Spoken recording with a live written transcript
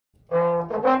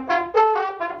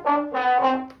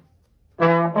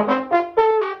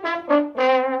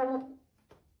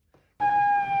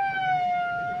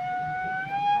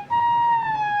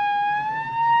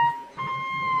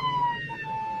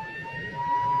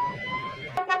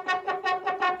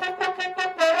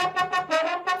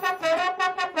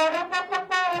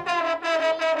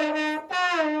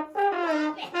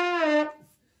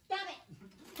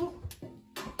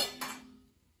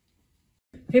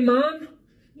Hey, Mom?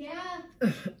 Yeah?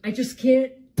 I just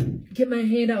can't get my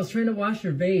hand out. I was trying to wash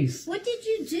your vase. What did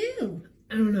you do?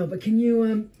 I don't know, but can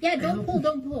you, Yeah, don't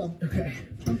pull. Okay.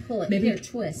 Don't pull it. Maybe, Here,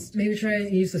 twist. Maybe try and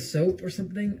use the soap or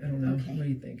something? I don't know. Okay. What do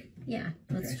you think? Yeah,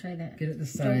 let's try that. Get it the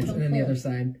sides and then the other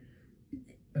side.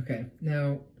 Okay,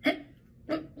 now... What?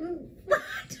 What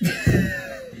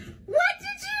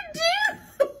did you do?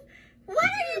 What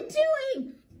are you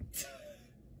doing?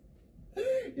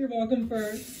 You're welcome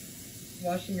for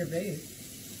washing your vase.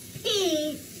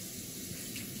 Pete!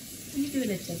 You doing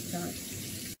a TikTok?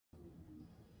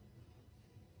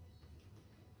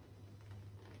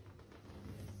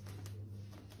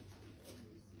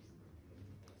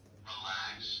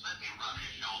 Relax. Let me rub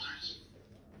your shoulders.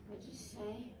 What'd you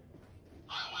say?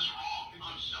 I was wrong.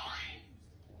 I'm sorry.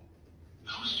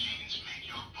 Those jeans make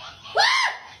your butt look...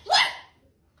 What?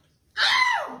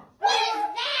 Oh! What is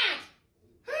that?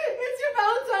 It's your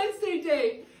Valentine's Day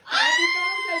date. Happy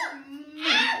Valentine's.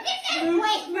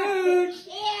 Wait, Smooch.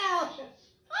 Ew!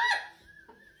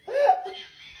 Put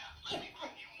your feet up. Let me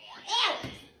bring you more.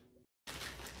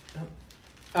 Ew!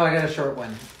 Oh, I got a short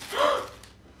one.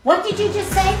 What did you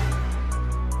just say?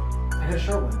 I got a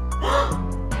short one.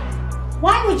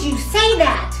 Why would you say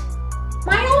that?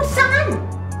 My own son!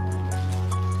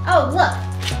 Oh, look.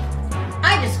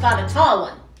 I just got a tall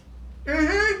one.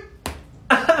 Mm-hmm.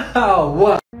 Oh,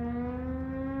 what?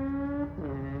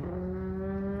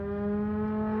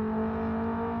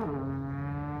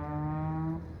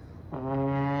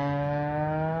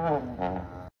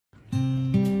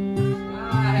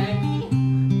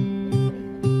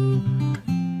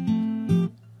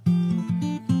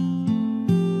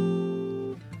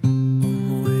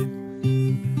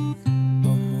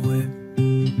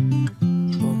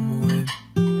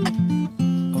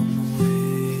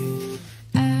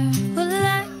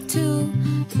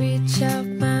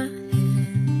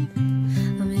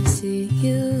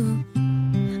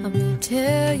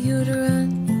 Tell you to run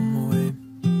one more way.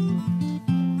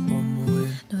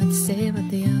 Know what to say about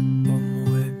the young. One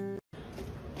more way.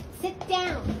 Sit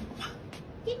down.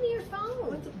 Give me your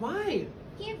phone. Why?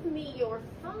 Give me your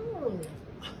phone.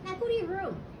 Now go to your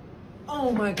room.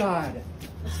 Oh my God.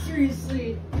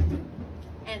 Seriously.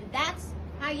 And that's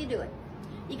how you do it.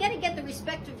 You got to get the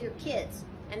respect of your kids.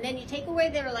 And then you take away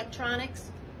their electronics.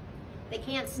 They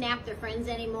can't snap their friends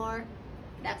anymore.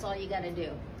 That's all you got to do.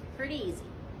 Pretty easy.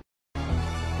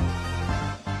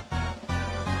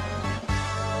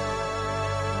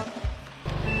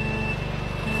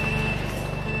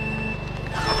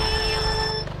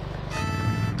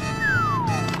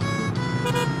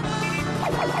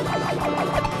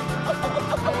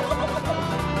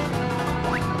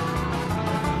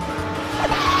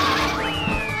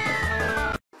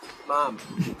 Mom,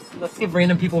 let's give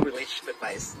random people relationship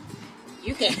advice.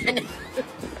 You can.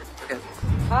 Okay.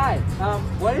 Hi,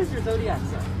 what is your zodiac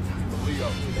sign? Leo.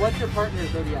 What's your partner's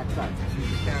zodiac sign?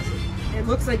 She's a Cancer. It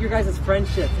looks like your guys'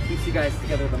 friendship keeps you guys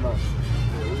together the most.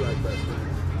 Yeah, we like best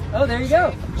friends. Oh, there you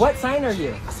go. What sign are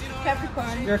you?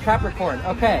 Capricorn. You're a Capricorn.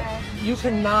 Okay. You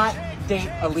cannot date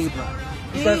a Libra.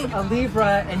 Because a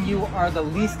Libra and you are the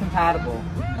least compatible.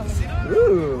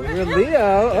 Ooh, you're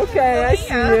Leo. Okay, I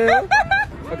see you.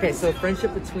 Okay, so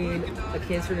friendship between a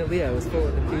Cancer and a Leo is full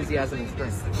of enthusiasm and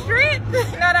strength.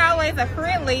 Strength, not always a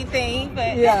friendly thing,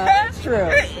 but Yeah, it's true.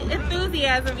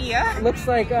 enthusiasm, yeah. Looks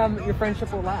like your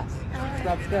friendship will last. So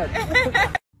that's good.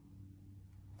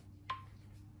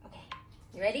 Okay.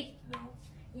 You ready? No.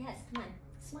 Yes, come on.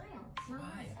 Smile. Smile.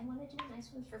 Why? I want to do a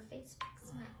nice one for Facebook.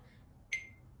 Smile.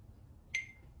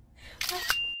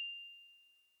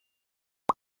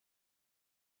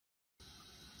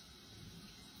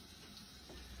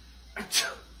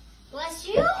 Bless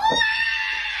you.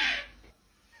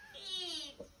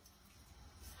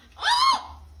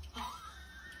 Oh!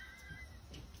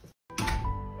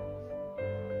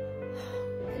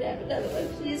 Could have another one,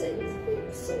 please.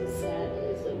 It's so sad. I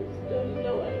don't even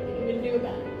know what I can even do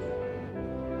about it.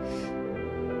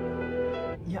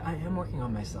 Yeah, I am working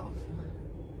on myself.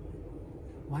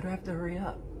 Why do I have to hurry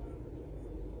up?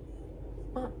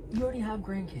 Well, you already have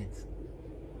grandkids.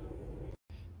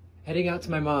 Heading out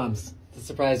to my mom's to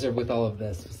surprise her with all of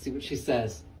this. We'll see what she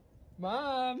says.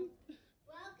 Mom!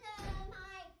 Welcome.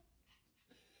 Hi.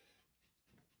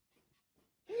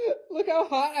 Look how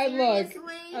hot I look.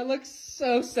 Seriously? I look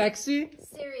so sexy.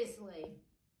 Seriously.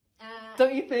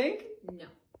 Don't you think? No.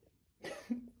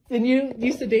 Didn't you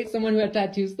used to date someone who had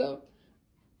tattoos though?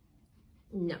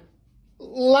 No.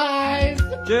 Lies!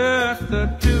 Just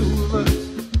the two of us.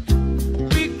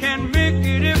 We can make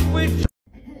it if we.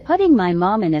 Putting my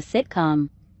mom in a sitcom.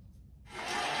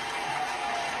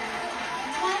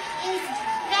 What is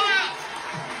that?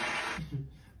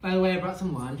 By the way, I brought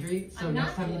some laundry, so I'm next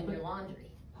not time you doing put... your laundry.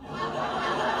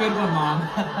 Good one, Mom.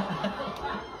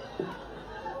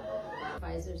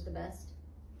 Pfizer's the best.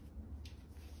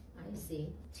 I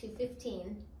see.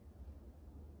 2:15.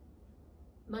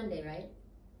 Monday, right?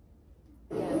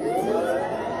 Yeah,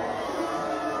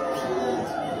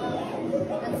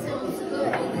 that sounds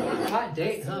good. Hot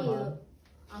date, huh, See Mom? you.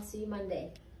 I'll see you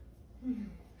Monday.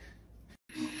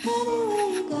 Anywhere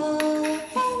you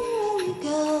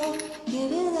go,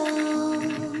 give it on.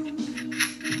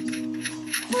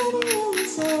 Anywhere you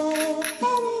say,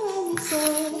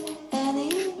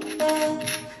 anywhere.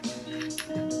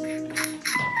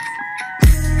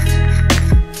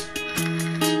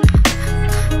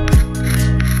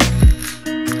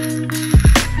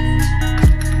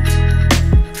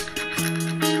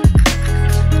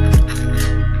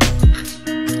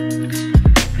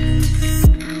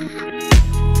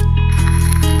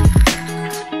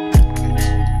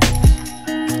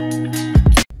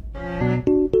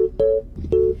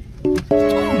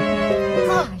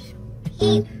 Gosh,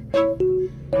 Pete.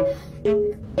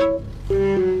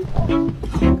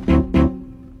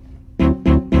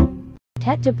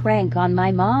 Ted to prank on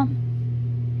my mom.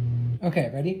 Okay,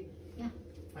 ready? Yeah.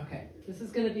 Okay, this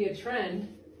is gonna be a trend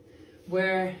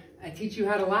where I teach you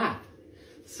how to laugh.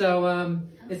 So,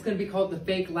 it's gonna be called the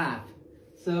fake laugh.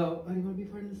 So, oh, you wanna be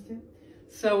part of this too?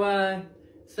 So,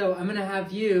 I'm gonna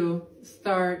have you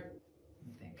start, let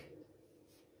me think.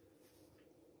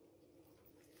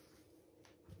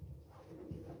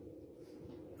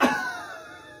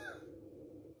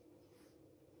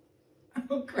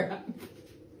 Oh crap.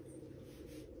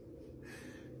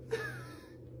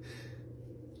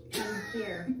 I'm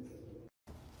here.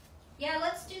 Yeah,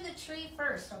 let's do the tree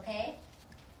first, okay?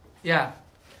 Yeah.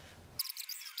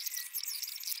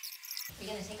 You're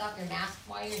gonna take off your mask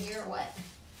while you're here or what?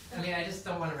 I mean, I just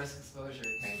don't want to risk exposure.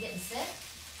 Are you getting sick?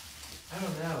 I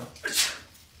don't know.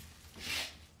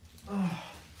 Oh.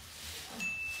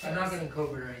 I'm not getting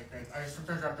COVID or anything. I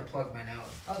sometimes have to plug my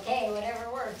nose. Okay, whatever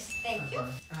works. Thank you.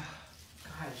 God,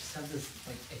 I just have this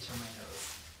like itch on my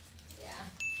nose. Yeah.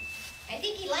 I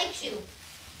think he likes you.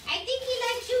 I think he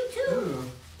likes you too.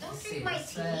 Ooh. Don't Let's drink see my what it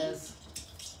tea. says.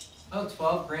 Oh,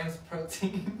 12 grams of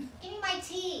protein. Give me my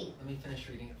tea. Let me finish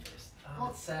reading it first. Well,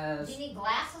 It says. Do you need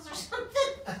glasses or something?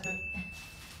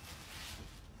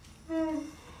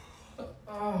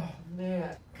 Oh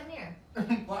man. Come here.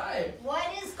 Why?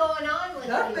 What is going on with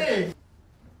you? Nothing.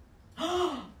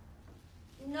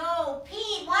 No,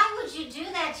 Pete, why would you do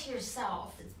that to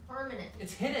yourself? It's permanent.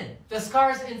 It's hidden. The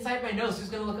scar's inside my nose. Who's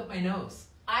gonna look at my nose?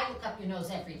 I look up your nose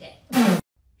every day.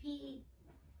 Pete,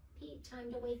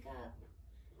 time to wake up.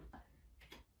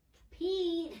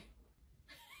 Pete.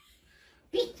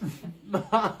 Pete.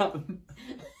 Mom.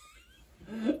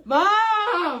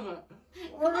 Mom.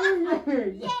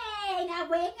 Yay, now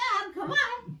wake up, come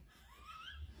on.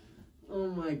 Oh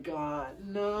my God,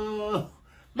 no.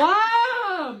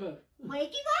 Mom!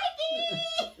 Wakey,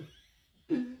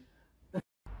 wakey.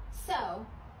 So,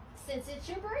 since it's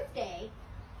your birthday,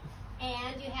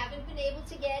 and you haven't been able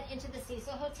to get into the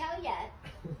Cecil Hotel yet,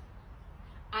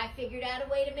 I figured out a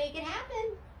way to make it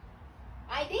happen.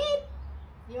 I did.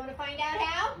 You want to find out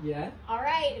how? Yeah? All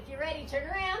right, if you're ready, turn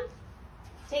around.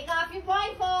 Take off your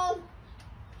blindfold.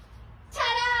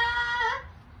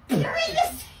 Ta-da! You're in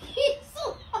the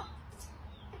Cecil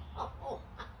Hotel.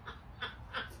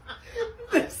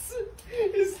 This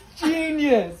is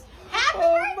genius. Happy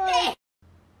Oh birthday!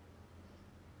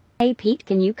 Hey Pete,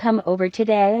 can you come over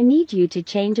today? I need you to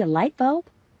change a light bulb.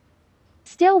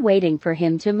 Still waiting for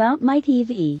him to mount my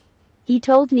TV. He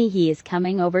told me he is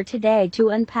coming over today to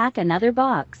unpack another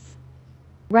box.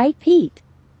 Right, Pete?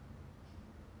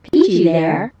 Peachy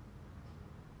there.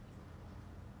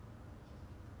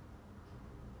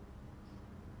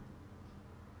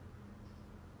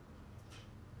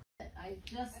 I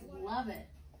just love it.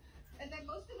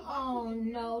 Oh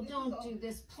no, don't do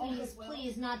this. Please,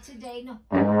 please, not today. No.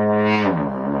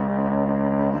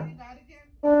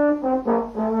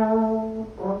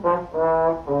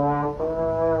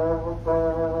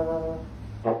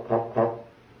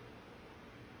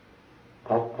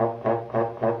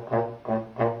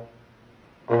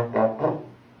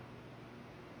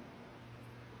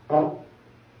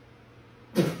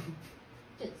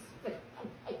 Just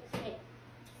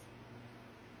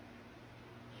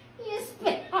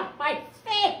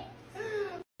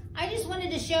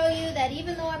show you that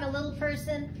even though I'm a little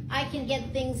person, I can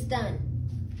get things done.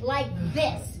 Like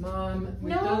this. Mom,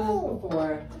 we've No. done this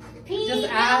before. Pete, Just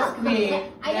ask me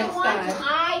I next don't want time. to.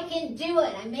 I can do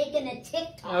it. I'm making a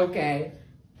TikTok. Okay.